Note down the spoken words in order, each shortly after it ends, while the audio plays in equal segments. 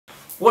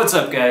What's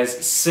up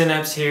guys,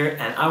 Synapse here,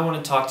 and I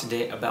want to talk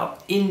today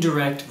about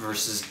indirect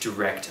versus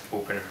direct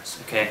openers,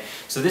 okay?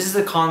 So this is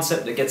a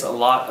concept that gets a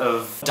lot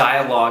of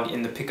dialogue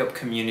in the pickup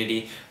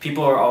community.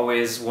 People are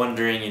always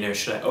wondering,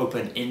 should I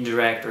open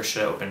indirect or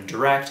should I open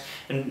direct?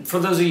 And for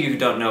those of you who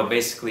don't know,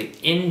 basically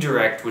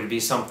indirect would be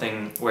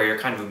something where you're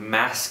kind of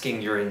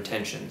masking your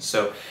intentions.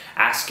 So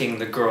asking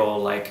the girl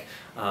like,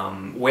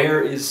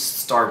 where is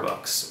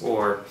Starbucks?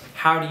 Or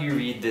how do you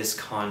read this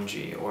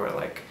kanji? Or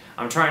like,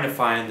 I'm trying to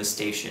find the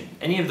station.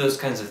 Any of those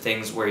kinds of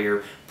things where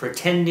you're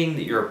pretending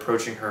that you're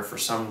approaching her for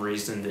some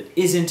reason that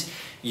isn't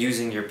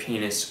using your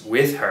penis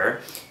with her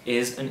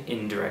is an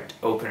indirect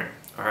opener,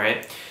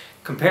 alright?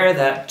 Compare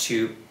that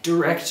to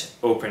direct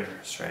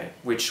openers, right?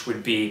 Which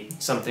would be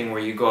something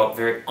where you go up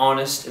very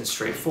honest and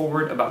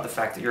straightforward about the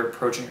fact that you're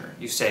approaching her.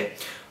 You say,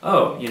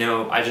 oh,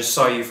 I just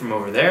saw you from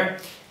over there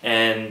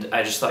and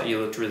I just thought you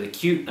looked really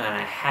cute and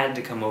I had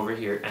to come over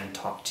here and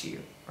talk to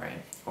you,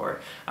 right?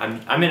 Or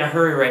I'm in a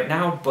hurry right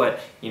now,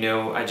 but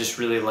I just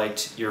really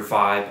liked your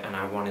vibe and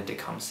I wanted to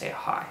come say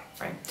hi,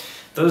 right?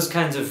 Those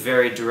kinds of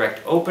very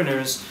direct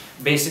openers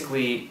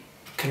basically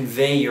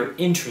convey your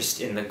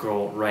interest in the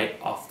girl right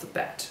off the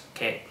bat,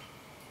 okay?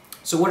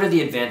 So what are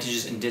the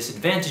advantages and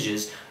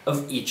disadvantages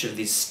of each of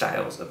these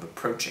styles of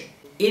approaching?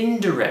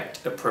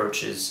 Indirect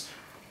approaches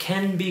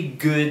can be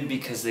good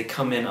because they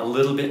come in a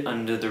little bit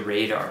under the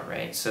radar,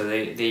 right? So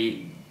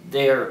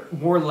they are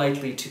more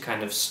likely to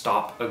kind of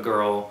stop a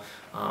girl.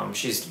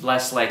 She's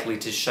less likely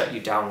to shut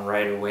you down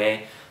right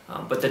away.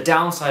 But the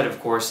downside, of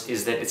course,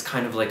 is that it's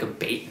kind of like a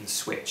bait and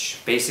switch.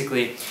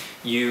 Basically,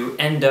 you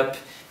end up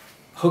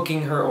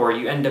hooking her or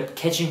you end up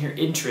catching her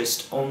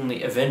interest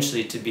only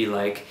eventually to be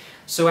like,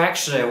 so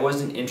actually I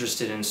wasn't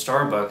interested in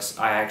Starbucks,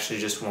 I actually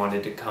just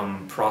wanted to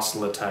come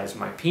proselytize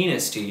my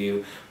penis to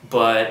you,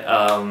 but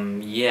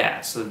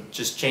yeah, so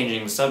just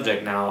changing the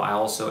subject now, I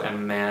also am a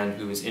man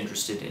who is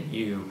interested in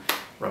you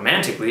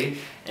romantically,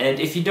 and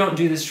if you don't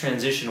do this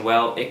transition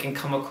well, it can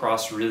come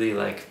across really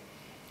like,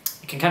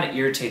 it can kind of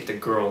irritate the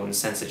girl in the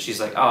sense that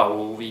she's like,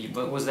 oh, well,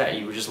 what was that?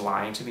 You were just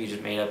lying to me, you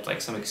just made up like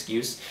some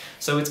excuse.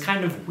 So it's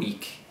kind of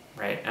weak,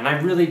 right? And I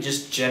really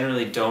just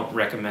generally don't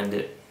recommend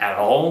it at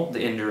all,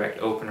 the indirect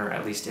opener,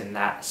 at least in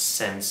that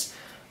sense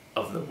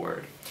of the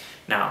word.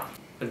 Now,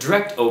 a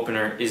direct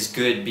opener is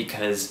good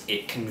because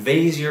it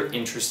conveys your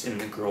interest in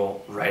the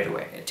girl right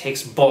away. It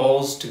takes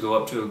balls to go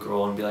up to a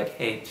girl and be like,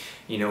 hey,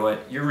 you know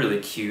what, you're really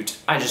cute,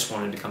 I just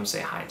wanted to come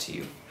say hi to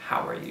you,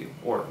 how are you?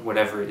 Or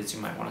whatever it is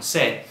you might want to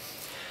say.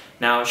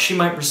 Now, she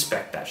might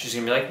respect that. She's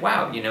gonna be like,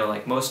 wow,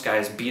 like most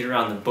guys beat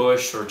around the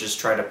bush or just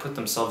try to put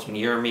themselves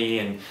near me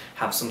and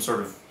have some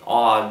sort of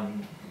odd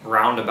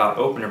roundabout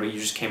opener, but you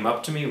just came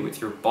up to me with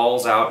your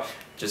balls out,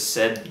 just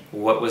said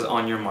what was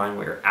on your mind,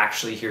 what you're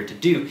actually here to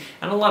do.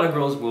 And a lot of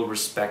girls will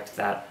respect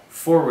that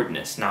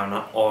forwardness. Now,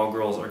 not all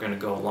girls are going to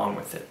go along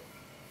with it.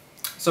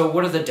 So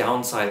what are the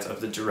downsides of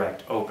the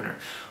direct opener?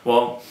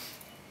 Well,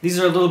 these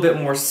are a little bit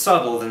more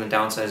subtle than the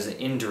downsides of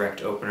the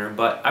indirect opener,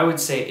 but I would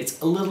say it's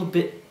a little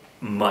bit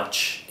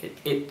much.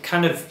 It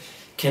kind of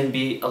can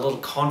be a little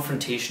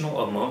confrontational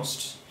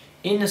almost,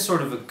 in a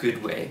sort of a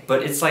good way,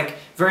 but it's like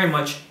very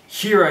much,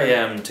 here I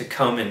am to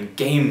come and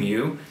game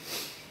you,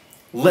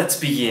 let's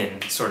begin,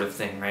 sort of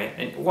thing, right?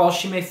 And while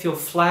she may feel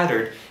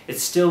flattered, it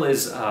still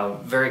is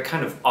very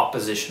kind of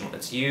oppositional.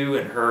 It's you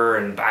and her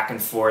and back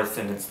and forth,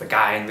 and it's the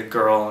guy and the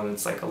girl, and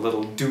it's like a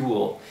little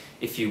duel,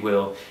 if you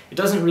will. It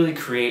doesn't really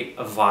create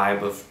a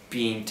vibe of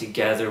being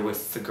together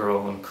with the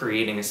girl and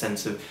creating a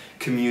sense of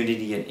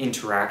community and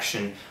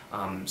interaction,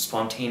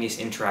 spontaneous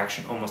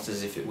interaction, almost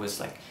as if it was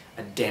like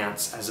a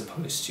dance as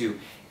opposed to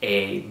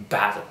a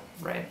battle,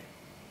 right?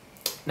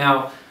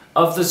 Now,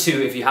 of the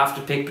two, if you have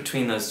to pick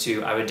between those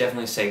two, I would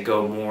definitely say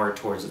go more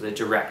towards the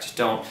direct.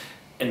 Don't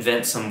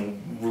invent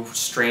some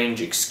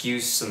strange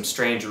excuse, some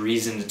strange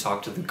reason to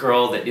talk to the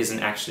girl that isn't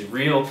actually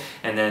real,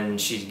 and then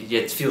she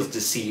feels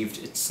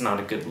deceived. It's not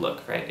a good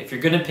look, right? If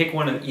you're gonna pick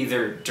one of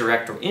either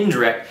direct or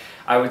indirect,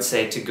 I would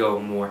say to go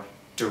more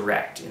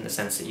direct in the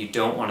sense that you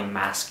don't want to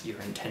mask your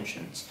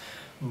intentions.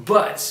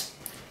 But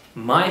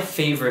my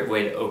favorite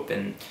way to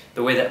open,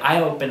 the way that I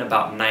open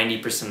about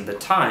 90% of the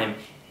time,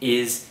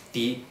 is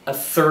a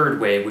third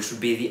way, which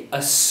would be the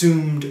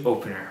assumed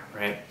opener,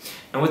 right?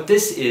 And what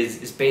this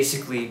is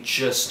basically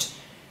just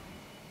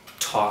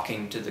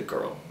talking to the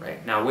girl,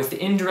 right? Now with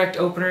the indirect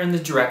opener and the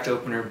direct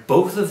opener,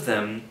 both of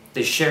them,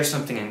 they share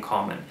something in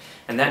common,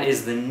 and that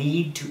is the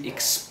need to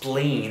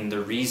explain the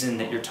reason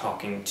that you're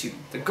talking to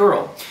the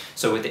girl.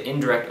 So with the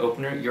indirect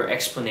opener, your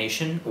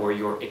explanation or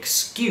your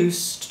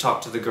excuse to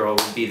talk to the girl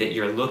would be that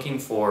you're looking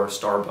for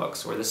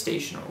Starbucks or the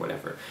station or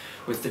whatever.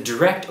 With the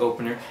direct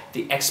opener,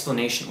 the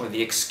explanation or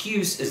the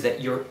excuse is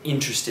that you're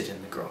interested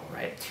in the girl,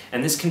 right?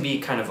 And this can be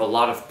kind of a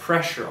lot of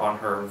pressure on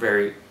her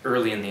very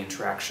early in the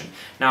interaction.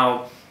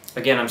 Now,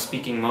 again, I'm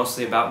speaking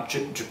mostly about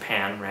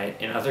Japan, right?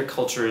 In other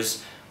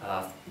cultures,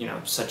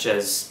 such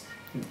as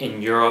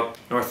in Europe,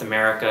 North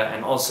America,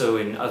 and also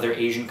in other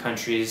Asian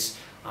countries,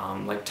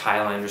 like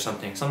Thailand or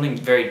something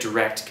very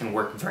direct can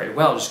work very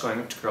well, just going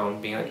up to a girl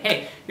and being like,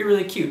 hey, you're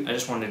really cute, I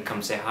just wanted to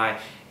come say hi.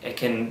 it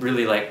can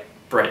really like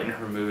brighten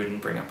her mood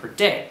and bring up her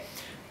day.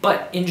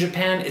 But in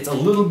Japan, it's a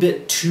little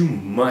bit too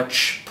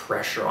much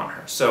pressure on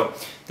her. So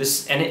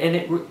this,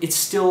 it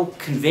still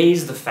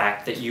conveys the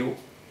fact that you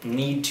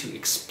need to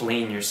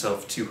explain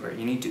yourself to her.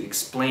 You need to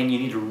explain, you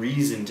need a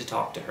reason to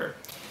talk to her.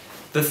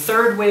 The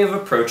third way of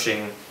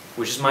approaching,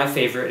 which is my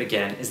favorite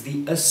again, is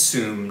the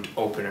assumed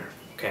opener.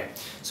 Okay,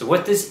 so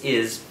what this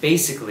is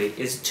basically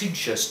is to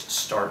just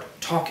start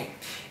talking.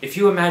 If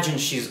you imagine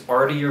she's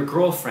already your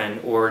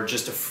girlfriend or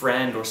just a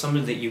friend or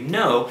somebody that you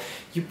know,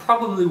 you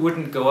probably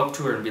wouldn't go up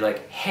to her and be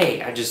like,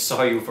 hey, I just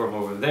saw you from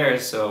over there,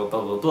 so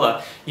blah blah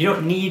blah. You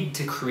don't need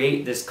to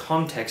create this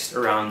context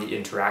around the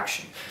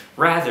interaction.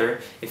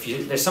 Rather, if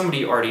there's somebody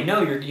you already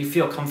know, you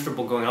feel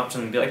comfortable going up to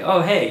them and be like,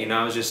 oh hey, you know,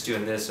 I was just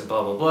doing this or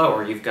blah blah blah,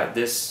 or you've got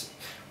this,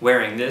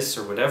 wearing this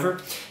or whatever,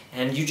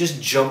 and you just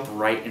jump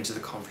right into the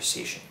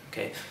conversation.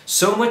 Okay,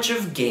 so much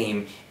of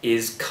game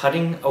is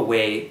cutting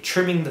away,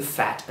 trimming the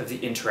fat of the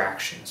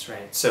interactions,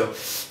 right? So,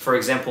 for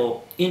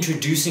example,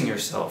 introducing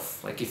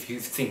yourself, like if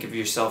you think of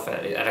yourself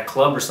at a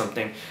club or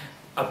something,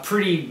 a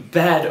pretty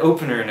bad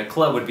opener in a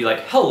club would be like,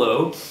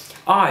 hello,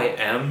 I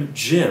am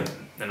Jim,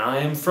 and I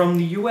am from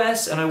the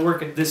US, and I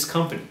work at this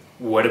company.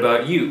 What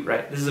about you,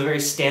 right? This is a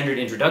very standard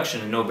introduction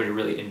and nobody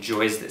really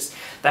enjoys this.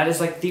 That is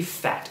like the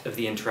fat of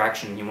the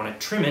interaction. You want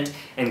to trim it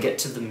and get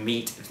to the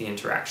meat of the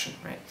interaction,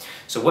 right?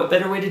 So what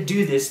better way to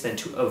do this than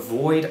to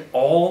avoid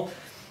all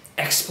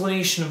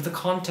explanation of the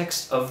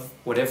context of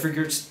whatever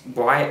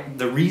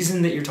the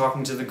reason that you're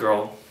talking to the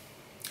girl,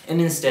 and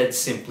instead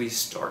simply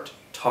start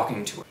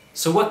talking to her.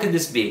 So what could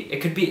this be?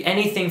 It could be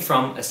anything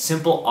from a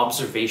simple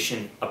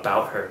observation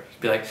about her.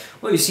 You'd be like,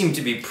 well, you seem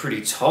to be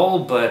pretty tall,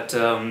 but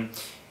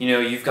you know,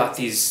 you've got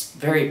these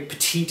very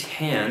petite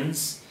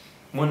hands,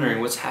 wondering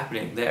what's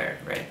happening there,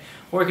 right?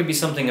 Or it could be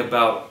something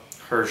about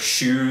her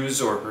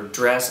shoes or her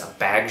dress, a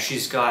bag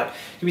she's got.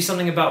 It could be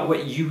something about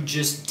what you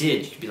just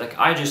did. You could be like,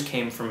 I just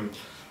came from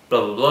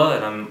blah, blah, blah,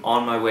 and I'm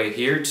on my way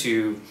here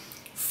to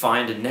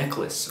find a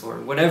necklace, or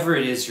whatever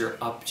it is you're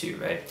up to,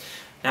 right?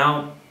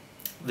 Now,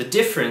 the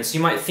difference, you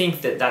might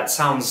think that that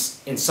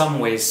sounds in some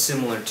ways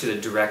similar to the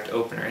direct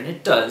opener, and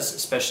it does,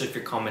 especially if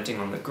you're commenting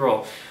on the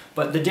girl.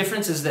 But the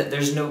difference is that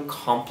there's no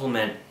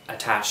compliment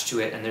attached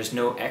to it and there's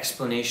no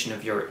explanation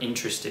of your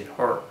interest in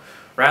her.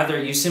 Rather,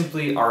 you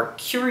simply are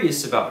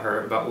curious about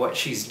her, about what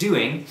she's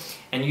doing,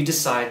 and you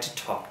decide to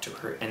talk to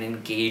her and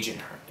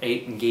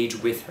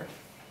engage with her.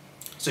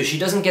 So she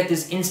doesn't get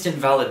this instant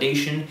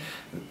validation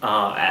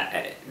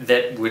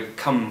that would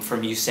come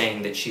from you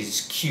saying that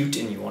she's cute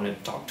and you wanted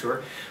to talk to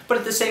her, but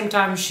at the same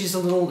time she's a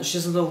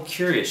little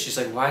curious. She's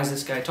like, why is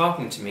this guy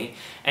talking to me?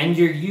 And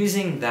you're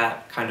using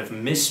that kind of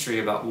mystery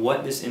about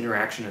what this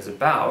interaction is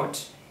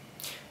about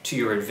to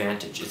your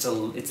advantage.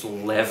 It's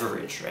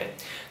leverage, right?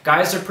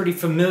 Guys are pretty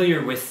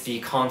familiar with the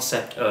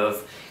concept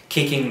of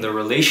kicking the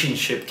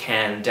relationship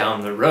can down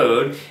the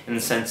road, in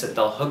the sense that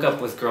they'll hook up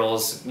with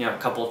girls, you know, a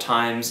couple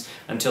times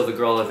until the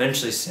girl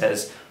eventually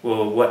says,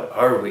 well, what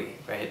are we,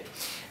 right?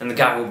 And the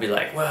guy will be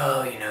like,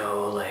 well, you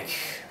know, like,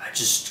 I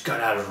just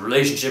got out of a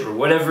relationship, or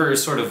whatever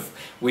sort of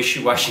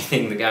wishy-washy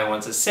thing the guy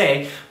wants to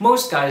say.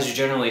 Most guys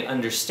generally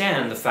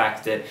understand the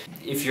fact that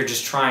if you're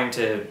just trying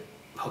to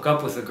hook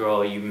up with a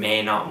girl, you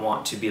may not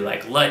want to be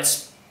like,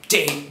 let's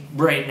date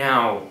right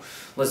now.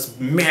 Let's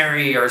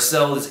marry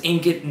ourselves,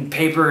 ink it in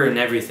paper and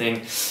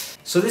everything.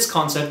 So this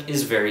concept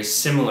is very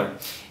similar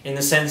in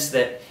the sense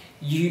that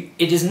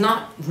it is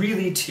not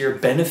really to your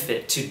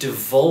benefit to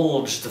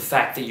divulge the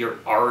fact that you're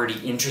already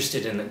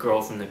interested in the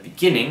girl from the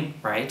beginning,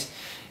 right?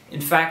 In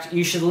fact,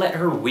 you should let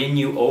her win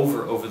you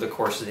over the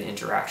course of the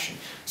interaction.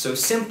 So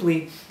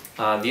simply,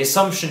 the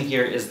assumption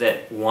here is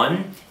that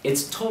 1,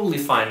 it's totally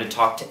fine to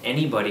talk to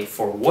anybody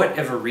for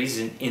whatever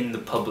reason in the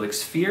public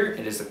sphere.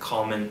 It is a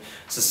common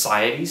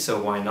society, so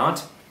why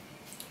not?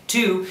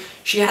 2,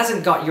 she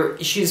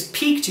has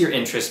piqued your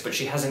interest, but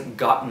she hasn't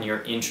gotten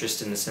your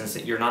interest in the sense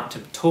that you're not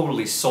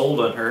totally sold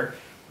on her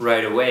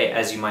right away,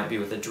 as you might be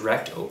with a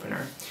direct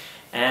opener.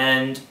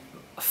 And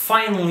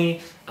finally,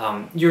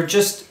 you're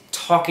just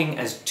talking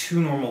as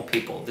two normal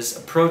people. This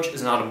approach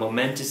is not a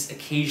momentous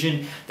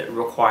occasion that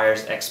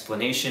requires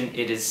explanation.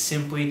 It is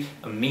simply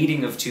a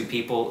meeting of two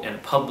people in a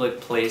public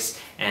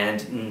place,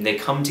 and they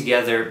come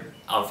together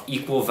of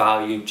equal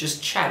value,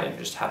 just chatting,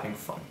 just having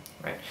fun,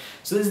 right?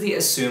 So this is the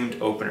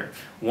assumed opener.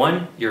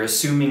 1, you're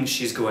assuming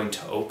she's going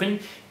to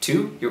open.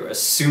 2, you're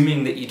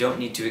assuming that you don't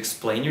need to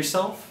explain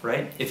yourself,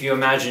 right? If you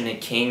imagine a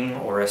king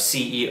or a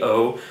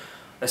CEO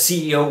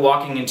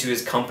walking into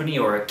his company,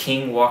 or a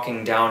king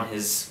walking down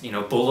his,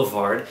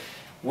 boulevard,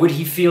 would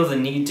he feel the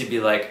need to be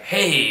like,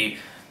 hey,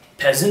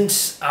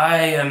 peasant, I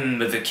am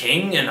the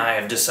king and I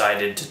have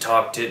decided to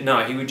talk to...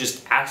 No, he would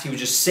just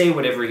say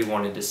whatever he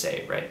wanted to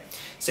say, right?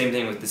 Same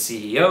thing with the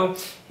CEO.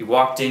 He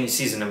walked in, he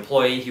sees an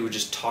employee, he would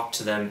just talk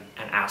to them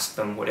and ask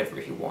them whatever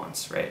he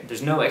wants, right?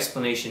 There's no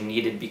explanation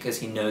needed because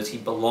he knows he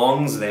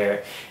belongs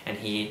there and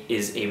he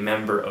is a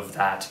member of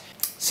that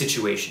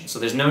situation. So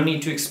there's no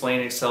need to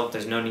explain itself,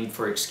 there's no need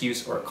for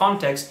excuse or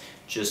context,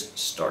 just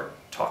start.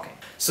 talking.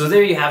 So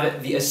there you have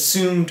it, the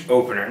assumed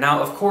opener.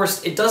 Now, of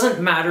course, it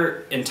doesn't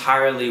matter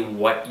entirely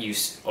what you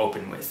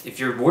open with. If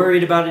you're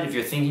worried about it, if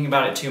you're thinking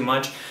about it too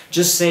much,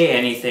 just say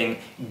anything,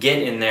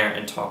 get in there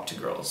and talk to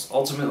girls.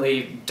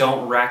 Ultimately,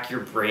 don't rack your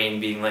brain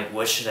being like,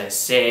 what should I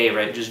say,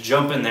 right? Just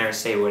jump in there,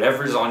 say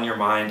whatever's on your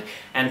mind,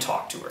 and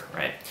talk to her,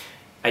 right?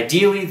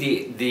 Ideally,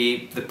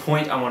 the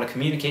point I want to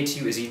communicate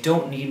to you is you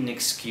don't need an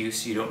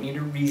excuse, you don't need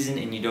a reason,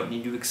 and you don't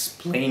need to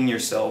explain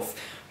yourself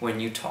when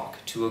you talk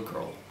to a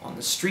girl on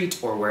the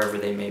street or wherever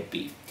they may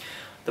be.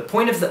 The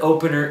point of the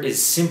opener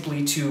is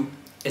simply to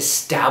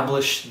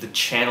establish the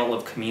channel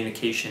of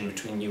communication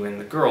between you and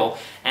the girl,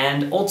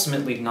 and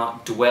ultimately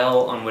not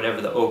dwell on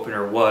whatever the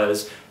opener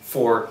was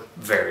for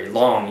very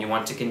long. You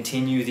want to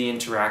continue the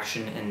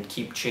interaction and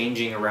keep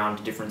changing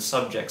around different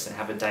subjects and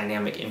have a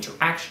dynamic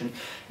interaction,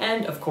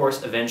 and of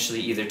course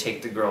eventually either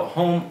take the girl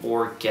home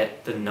or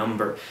get the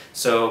number.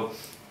 So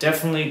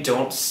definitely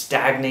don't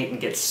stagnate and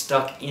get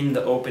stuck in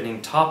the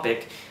opening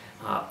topic.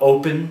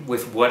 Open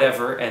with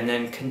whatever and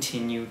then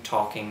continue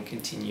talking,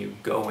 continue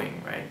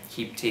going, right?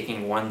 Keep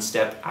taking one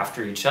step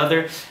after each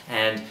other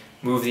and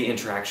move the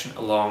interaction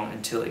along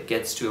until it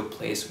gets to a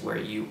place where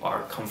you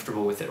are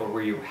comfortable with it or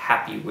where you're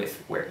happy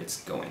with where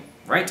it's going,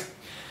 right?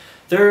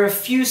 There are a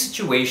few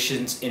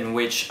situations in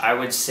which I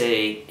would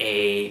say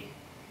a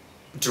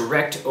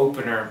direct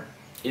opener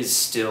is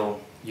still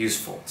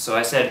useful. So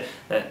I said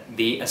that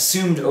the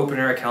assumed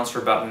opener accounts for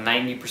about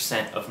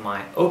 90% of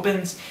my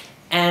opens,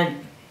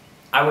 and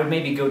I would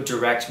maybe go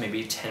direct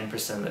maybe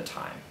 10% of the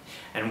time.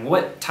 And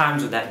what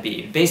times would that be?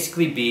 It'd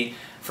basically be,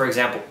 for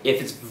example,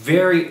 if it's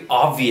very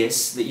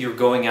obvious that you're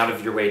going out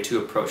of your way to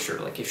approach her.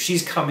 Like if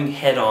she's coming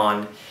head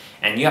on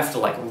and you have to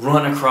like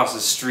run across the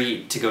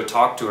street to go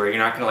talk to her, you're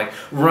not gonna like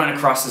run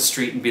across the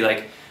street and be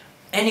like,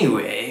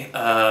 anyway,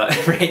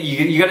 right?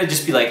 You gotta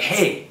just be like,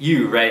 hey,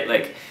 you, right?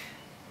 Like,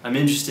 I'm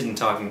interested in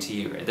talking to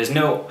you, right? There's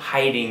no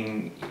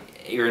hiding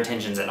your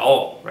intentions at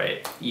all,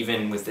 right?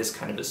 Even with this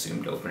kind of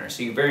assumed opener.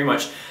 So you very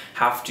much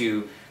have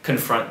to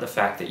confront the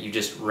fact that you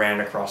just ran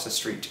across the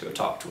street to go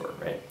talk to her,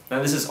 right?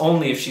 Now this is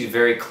only if she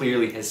very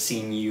clearly has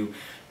seen you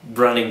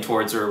running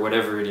towards her or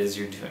whatever it is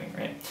you're doing,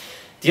 right?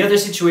 The other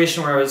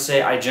situation where I would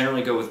say I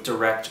generally go with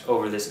direct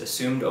over this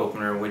assumed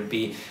opener would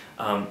be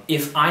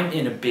if I'm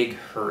in a big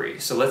hurry.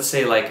 So let's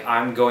say like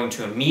I'm going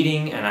to a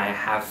meeting and I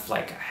have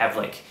like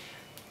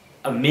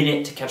a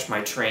minute to catch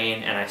my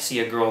train and I see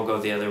a girl go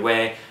the other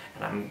way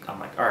and I'm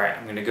like, all right,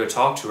 I'm gonna go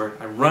talk to her.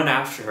 I run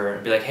after her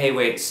and be like, hey,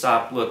 wait,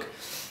 stop, look,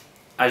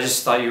 I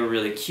just thought you were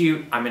really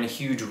cute. I'm in a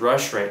huge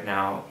rush right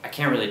now. I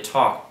can't really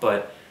talk,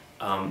 but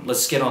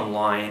let's get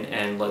online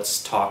and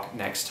let's talk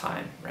next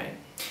time, right?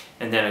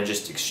 And then I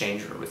just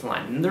exchange her with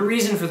line. And the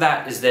reason for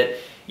that is that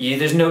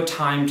there's no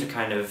time to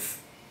kind of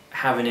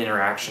have an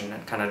interaction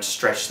and kind of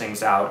stretch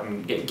things out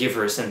and give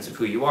her a sense of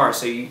who you are.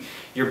 So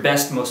your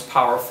best, most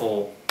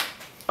powerful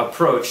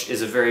approach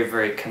is a very,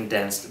 very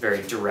condensed,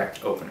 very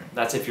direct opener.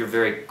 That's if you're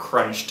very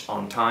crunched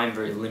on time,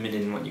 very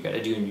limited in what you got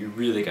to do, and you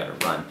really got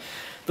to run.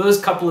 Those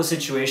couple of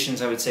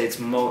situations, I would say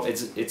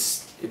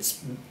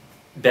it's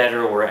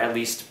better or at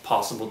least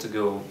possible to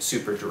go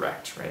super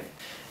direct, right?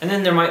 And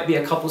then there might be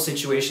a couple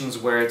situations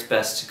where it's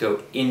best to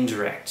go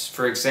indirect.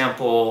 For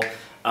example,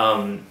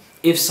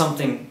 if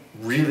something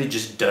really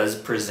just does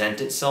present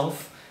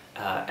itself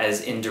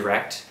as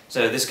indirect,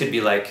 so this could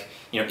be like,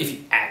 you know, if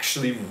you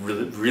actually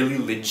really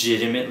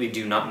legitimately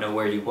do not know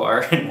where you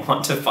are and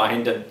want to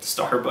find a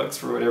Starbucks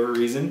for whatever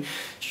reason,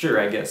 sure,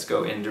 I guess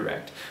go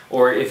indirect.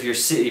 Or if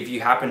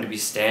you happen to be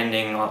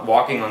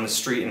walking on the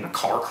street and a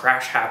car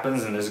crash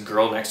happens and there's a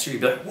girl next to you,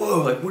 you'd be like,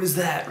 whoa, like what is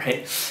that,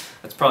 right?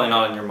 That's probably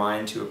not on your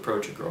mind to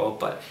approach a girl,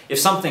 but if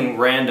something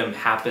random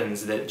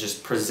happens that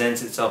just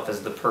presents itself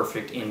as the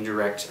perfect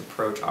indirect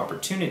approach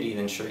opportunity,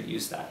 then sure,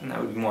 use that. And that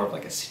would be more of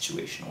like a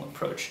situational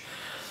approach.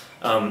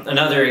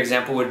 Another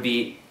example would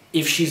be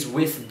if she's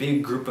with a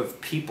big group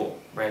of people,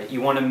 right? You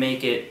want to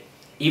make it,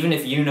 even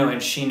if you know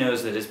and she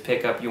knows that it's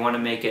pickup, you want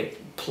to make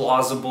it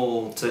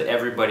plausible to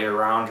everybody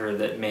around her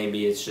that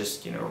maybe it's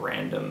just, you know,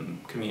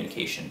 random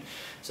communication.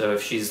 So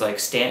if she's like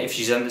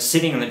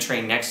sitting on the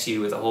train next to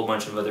you with a whole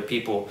bunch of other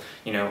people,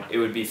 you know, it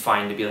would be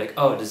fine to be like,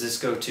 oh, does this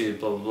go to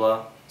blah blah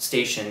blah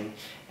station,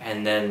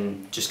 and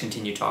then just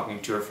continue talking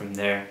to her from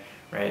there,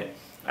 right?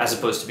 As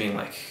opposed to being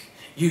like,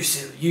 you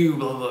silly, you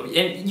blah blah blah.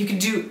 And you can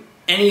do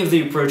any of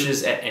the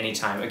approaches at any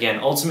time. Again,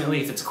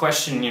 ultimately, if it's a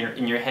question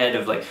in your head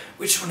of like,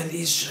 which one of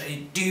these should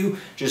I do,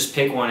 just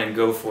pick one and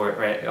go for it,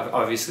 right?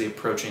 Obviously,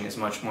 approaching is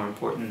much more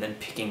important than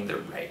picking the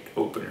right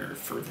opener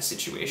for the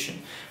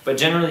situation. But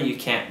generally, you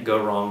can't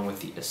go wrong with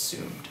the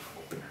assumed.